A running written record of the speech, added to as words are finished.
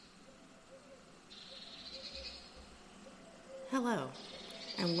Hello,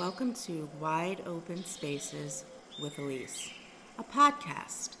 and welcome to Wide Open Spaces with Elise, a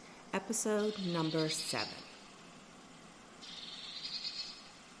podcast, episode number 7.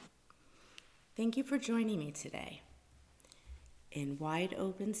 Thank you for joining me today in Wide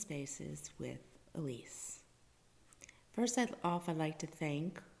Open Spaces with Elise. First off, I'd like to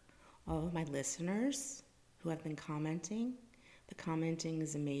thank all of my listeners who have been commenting. The commenting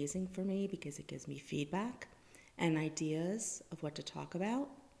is amazing for me because it gives me feedback and ideas of what to talk about,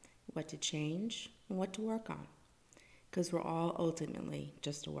 what to change, and what to work on. Because we're all ultimately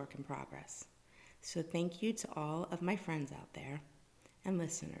just a work in progress. So thank you to all of my friends out there and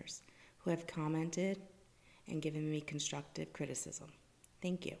listeners who have commented and given me constructive criticism.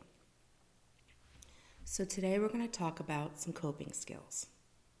 Thank you. So today we're going to talk about some coping skills.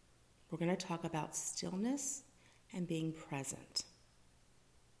 We're going to talk about stillness and being present.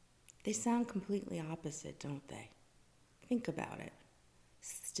 They sound completely opposite, don't they? Think about it.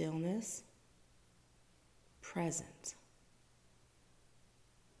 Stillness, present.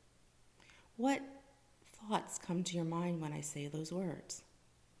 What thoughts come to your mind when I say those words?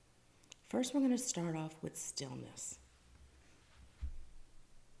 First, we're going to start off with stillness.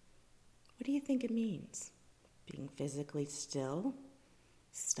 What do you think it means? Being physically still?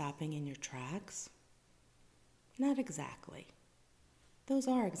 Stopping in your tracks? Not exactly. Those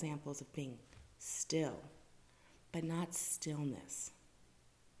are examples of being still, but not stillness.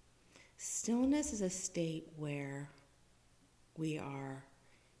 Stillness is a state where we are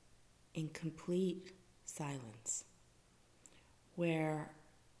in complete silence, where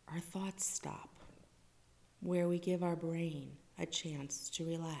our thoughts stop, where we give our brain a chance to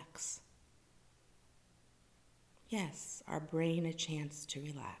relax. Yes, our brain a chance to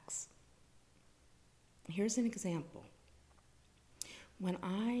relax. Here's an example. When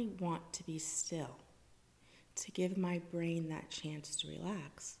I want to be still, to give my brain that chance to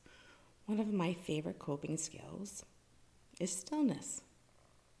relax, one of my favorite coping skills is stillness.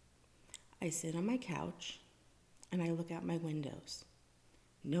 I sit on my couch and I look out my windows.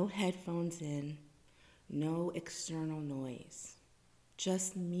 No headphones in, no external noise.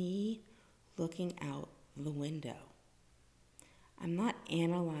 Just me looking out the window. I'm not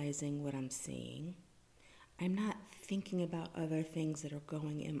analyzing what I'm seeing. I'm not thinking about other things that are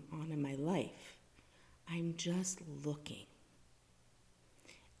going on in my life. I'm just looking.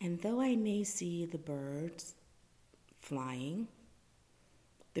 And though I may see the birds flying,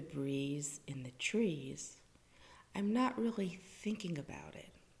 the breeze in the trees, I'm not really thinking about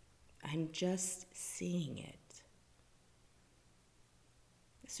it. I'm just seeing it.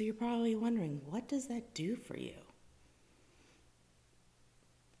 So you're probably wondering, what does that do for you?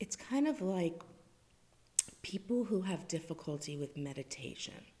 It's kind of like people who have difficulty with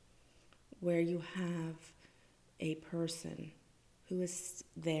meditation, where you have a person who is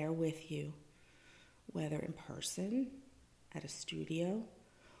there with you, whether in person, at a studio,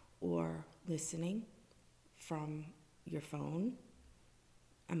 or listening from your phone,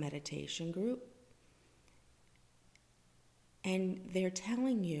 a meditation group, and they're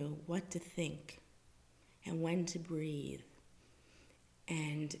telling you what to think and when to breathe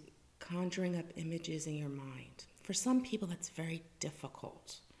and conjuring up images in your mind. For some people, that's very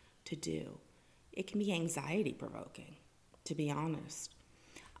difficult to do. It can be anxiety provoking, to be honest.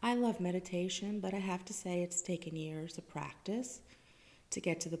 I love meditation, but I have to say it's taken years of practice to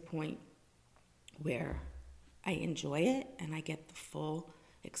get to the point where I enjoy it and I get the full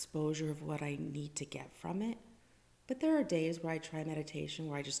exposure of what I need to get from it. But there are days where I try meditation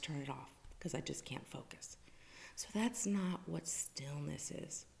where I just turn it off because I just can't focus. So that's not what stillness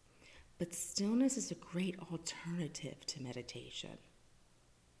is. But stillness is a great alternative to meditation.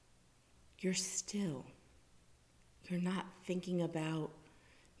 You're still. You're not thinking about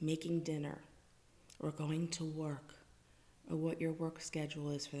making dinner or going to work or what your work schedule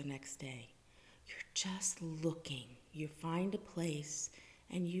is for the next day. You're just looking. You find a place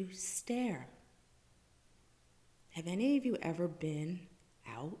and you stare. Have any of you ever been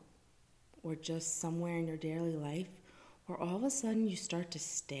out or just somewhere in your daily life where all of a sudden you start to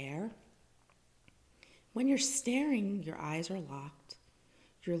stare? When you're staring, your eyes are locked.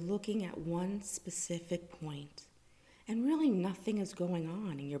 You're looking at one specific point, and really nothing is going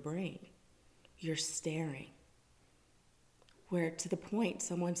on in your brain. You're staring. Where to the point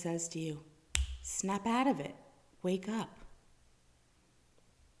someone says to you, snap out of it, wake up.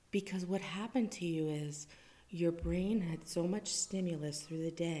 Because what happened to you is your brain had so much stimulus through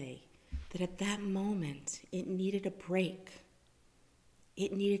the day that at that moment it needed a break.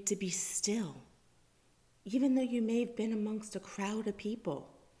 It needed to be still. Even though you may have been amongst a crowd of people,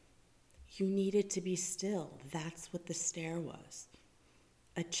 You needed to be still. That's what the stair was.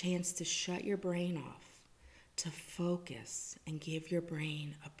 A chance to shut your brain off, to focus and give your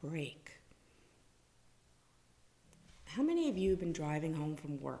brain a break. How many of you have been driving home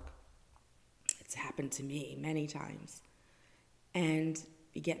from work? It's happened to me many times. And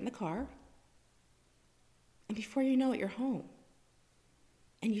you get in the car, and before you know it, you're home.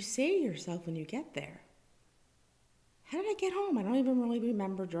 And you say to yourself when you get there, how did I get home? I don't even really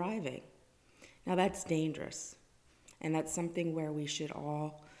remember driving. Now that's dangerous. And that's something where we should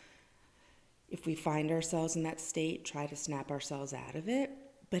all, if we find ourselves in that state, try to snap ourselves out of it.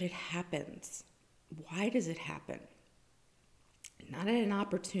 But it happens. Why does it happen? Not at an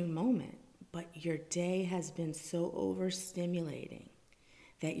opportune moment, but your day has been so overstimulating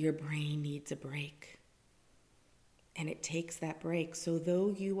that your brain needs a break. And it takes that break. So though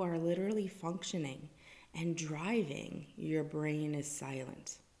you are literally functioning and driving, your brain is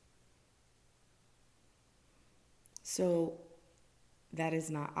silent. So that is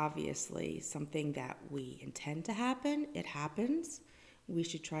not obviously something that we intend to happen. It happens. We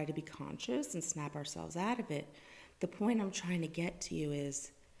should try to be conscious and snap ourselves out of it. The point I'm trying to get to you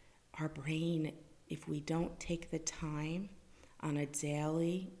is our brain, if we don't take the time on a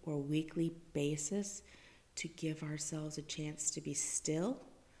daily or weekly basis to give ourselves a chance to be still,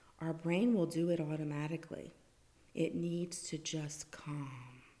 our brain will do it automatically. It needs to just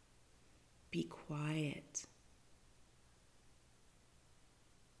calm, be quiet,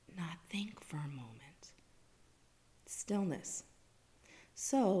 not think for a moment. Stillness.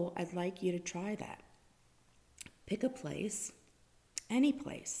 So I'd like you to try that. Pick a place, any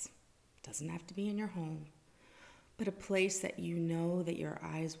place. Doesn't have to be in your home, but a place that you know that your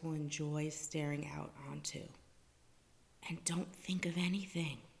eyes will enjoy staring out onto. And don't think of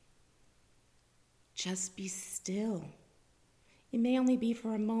anything. Just be still. It may only be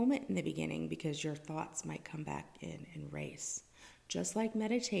for a moment in the beginning because your thoughts might come back in and race. Just like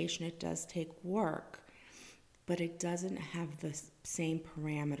meditation, it does take work, but it doesn't have the same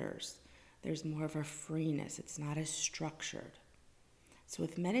parameters. There's more of a freeness. It's not as structured. So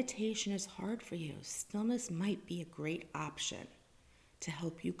if meditation is hard for you, stillness might be a great option to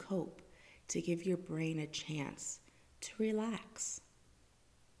help you cope, to give your brain a chance to relax.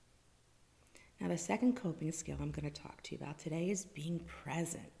 Now, the second coping skill I'm going to talk to you about today is being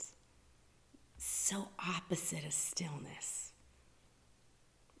present. So opposite of stillness.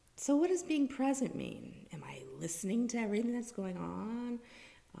 So what does being present mean? Am I listening to everything that's going on?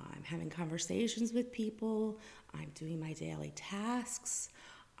 I'm having conversations with people. I'm doing my daily tasks.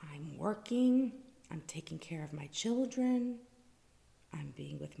 I'm working. I'm taking care of my children. I'm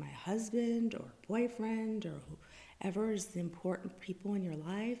being with my husband or boyfriend or whoever is the important people in your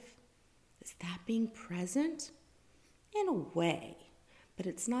life. Is that being present? In a way, but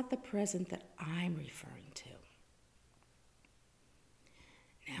it's not the present that I'm referring to.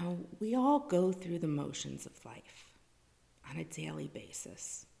 Now, we all go through the motions of life on a daily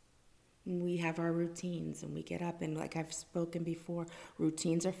basis. We have our routines and we get up, and like I've spoken before,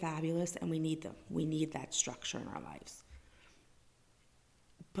 routines are fabulous and we need them. We need that structure in our lives.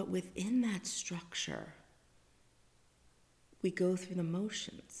 But within that structure, we go through the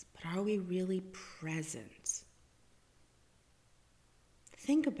motions, but are we really present?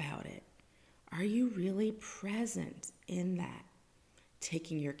 Think about it. Are you really present in that?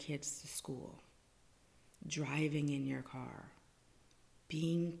 Taking your kids to school, driving in your car,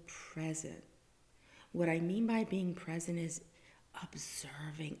 being present. What I mean by being present is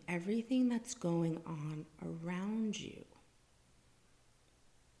observing everything that's going on around you.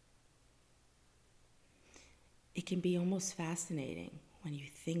 It can be almost fascinating when you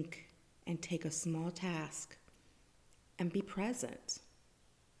think and take a small task and be present.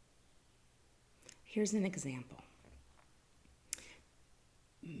 Here's an example.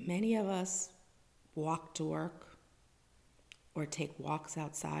 Many of us walk to work or take walks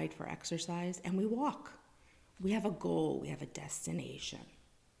outside for exercise, and we walk. We have a goal, we have a destination.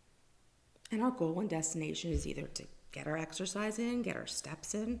 And our goal and destination is either to get our exercise in, get our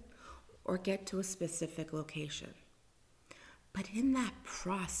steps in, or get to a specific location. But in that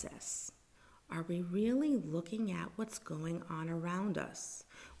process, are we really looking at what's going on around us?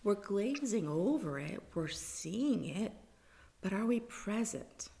 We're glazing over it, we're seeing it, but are we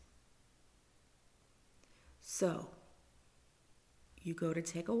present? So, you go to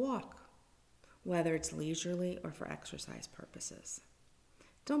take a walk, whether it's leisurely or for exercise purposes.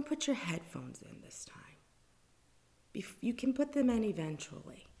 Don't put your headphones in this time. You can put them in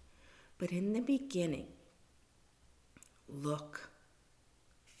eventually, but in the beginning, look,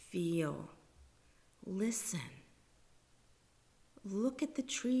 feel, listen. Look at the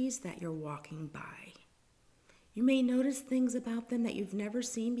trees that you're walking by. You may notice things about them that you've never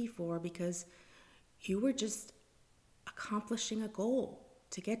seen before because you were just accomplishing a goal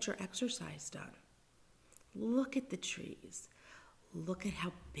to get your exercise done. Look at the trees. Look at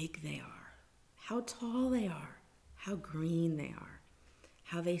how big they are, how tall they are, how green they are,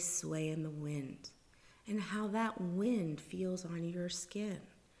 how they sway in the wind, and how that wind feels on your skin,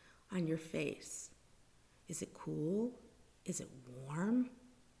 on your face. Is it cool? Is it warm?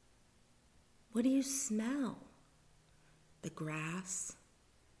 What do you smell? The grass?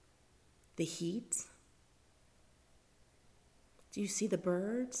 The heat? Do you see the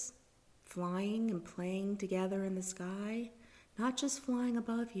birds flying and playing together in the sky? Not just flying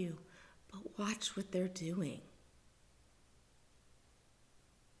above you, but watch what they're doing.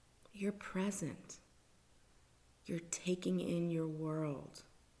 You're present. You're taking in your world.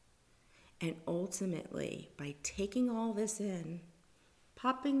 And ultimately, by taking all this in,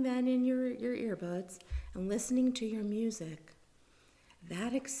 popping that in your earbuds and listening to your music,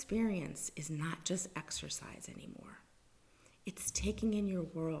 that experience is not just exercise anymore. It's taking in your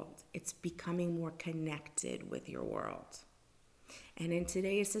world. It's becoming more connected with your world. And in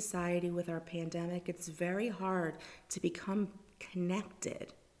today's society with our pandemic, it's very hard to become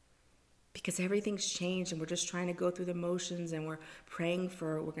connected because everything's changed and we're just trying to go through the motions and we're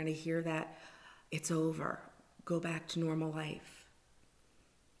going to hear that it's over, go back to normal life.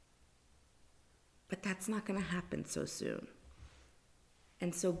 But that's not going to happen so soon.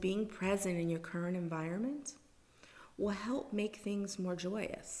 And so being present in your current environment will help make things more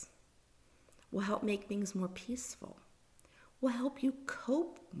joyous, will help make things more peaceful, will help you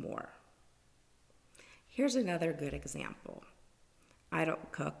cope more. Here's another good example. I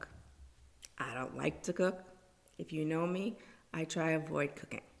don't cook. I don't like to cook. If you know me, I try to avoid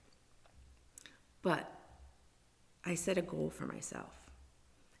cooking. But I set a goal for myself.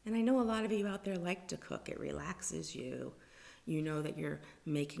 And I know a lot of you out there like to cook. It relaxes you. You know that you're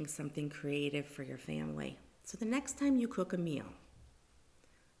making something creative for your family. So the next time you cook a meal,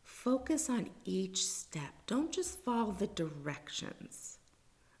 focus on each step. Don't just follow the directions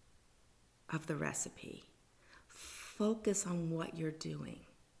of the recipe. Focus on what you're doing.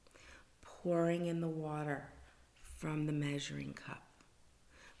 Pouring in the water from the measuring cup.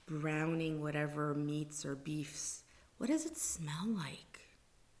 Browning whatever meats or beefs. What does it smell like?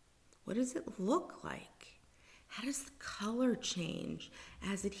 What does it look like? How does the color change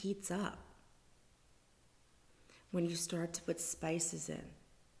as it heats up? When you start to put spices in,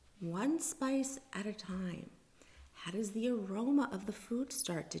 one spice at a time, how does the aroma of the food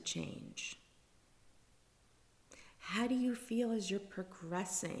start to change? How do you feel as you're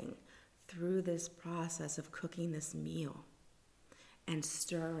progressing through this process of cooking this meal and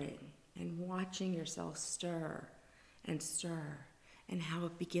stirring and watching yourself stir and how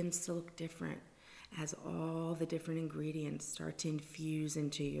it begins to look different as all the different ingredients start to infuse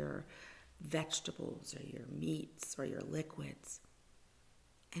into your vegetables or your meats or your liquids,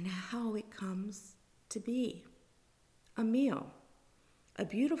 and how it comes to be a meal, a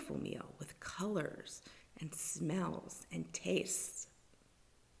beautiful meal with colors and smells and tastes.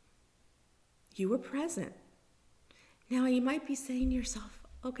 You were present. Now you might be saying to yourself,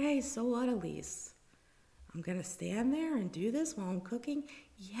 okay, so what, Elise? I'm going to stand there and do this while I'm cooking?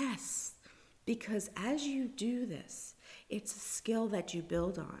 Yes, because as you do this, it's a skill that you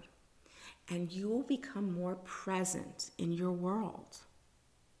build on, and you will become more present in your world.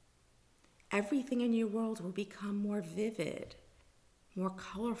 Everything in your world will become more vivid, more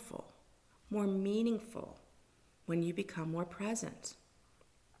colorful, more meaningful when you become more present.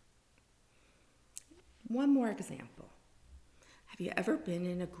 One more example. Have you ever been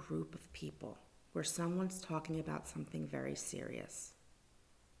in a group of people where someone's talking about something very serious?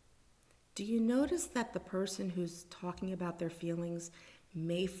 Do you notice that the person who's talking about their feelings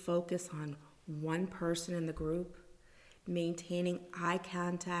may focus on one person in the group, maintaining eye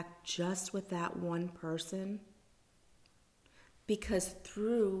contact just with that one person? Because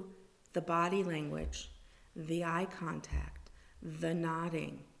through the body language, the eye contact, the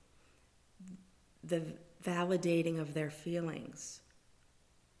nodding, the validating of their feelings,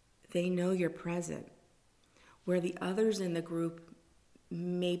 they know you're present. Where the others in the group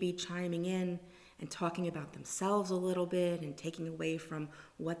may be chiming in and talking about themselves a little bit and taking away from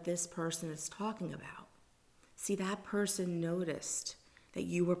what this person is talking about. See, that person noticed that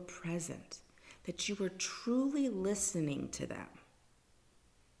you were present, that you were truly listening to them.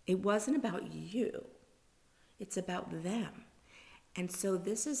 It wasn't about you. It's about them. And so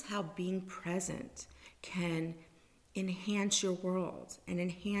this is how being present can enhance your world and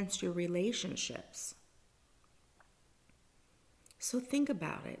enhance your relationships. So think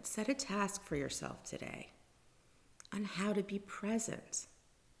about it. Set a task for yourself today on how to be present.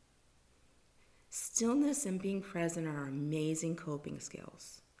 Stillness and being present are amazing coping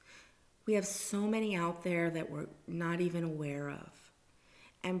skills. We have so many out there that we're not even aware of.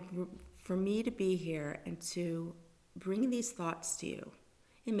 And for me to be here and to bring these thoughts to you,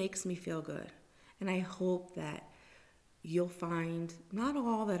 it makes me feel good. And I hope that you'll find not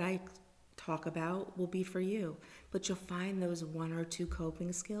all that I talk about will be for you, but you'll find those 1 or 2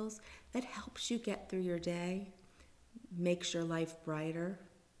 coping skills that helps you get through your day, makes your life brighter,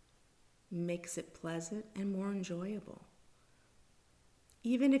 makes it pleasant and more enjoyable.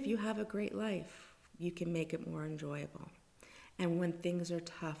 Even if you have a great life, you can make it more enjoyable. And when things are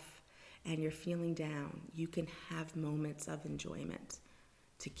tough and you're feeling down, you can have moments of enjoyment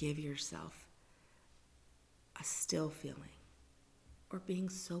to give yourself a still feeling or being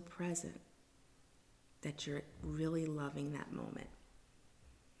so present that you're really loving that moment.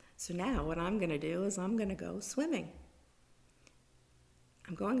 So now what I'm going to do is I'm going to go swimming.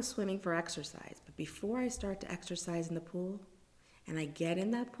 I'm going swimming for exercise, but before I start to exercise in the pool and I get in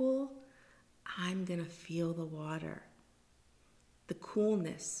that pool, I'm going to feel the water, the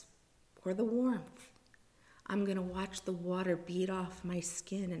coolness or the warmth. I'm going to watch the water beat off my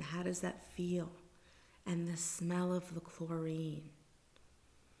skin, and how does that feel? And the smell of the chlorine,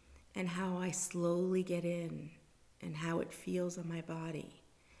 and how I slowly get in, and how it feels on my body,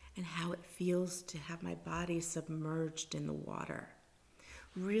 and how it feels to have my body submerged in the water.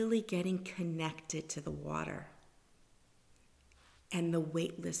 Really getting connected to the water and the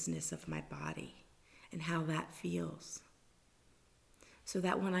weightlessness of my body and how that feels. So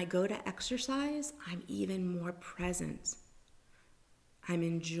that when I go to exercise, I'm even more present. I'm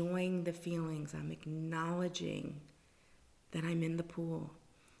enjoying the feelings. I'm acknowledging that I'm in the pool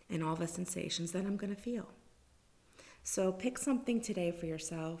and all the sensations that I'm going to feel. So pick something today for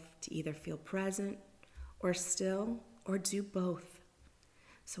yourself to either feel present or still or do both.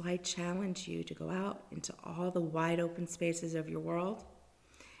 So I challenge you to go out into all the wide open spaces of your world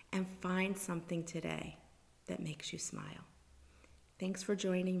and find something today that makes you smile. Thanks for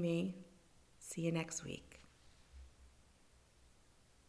joining me. See you next week.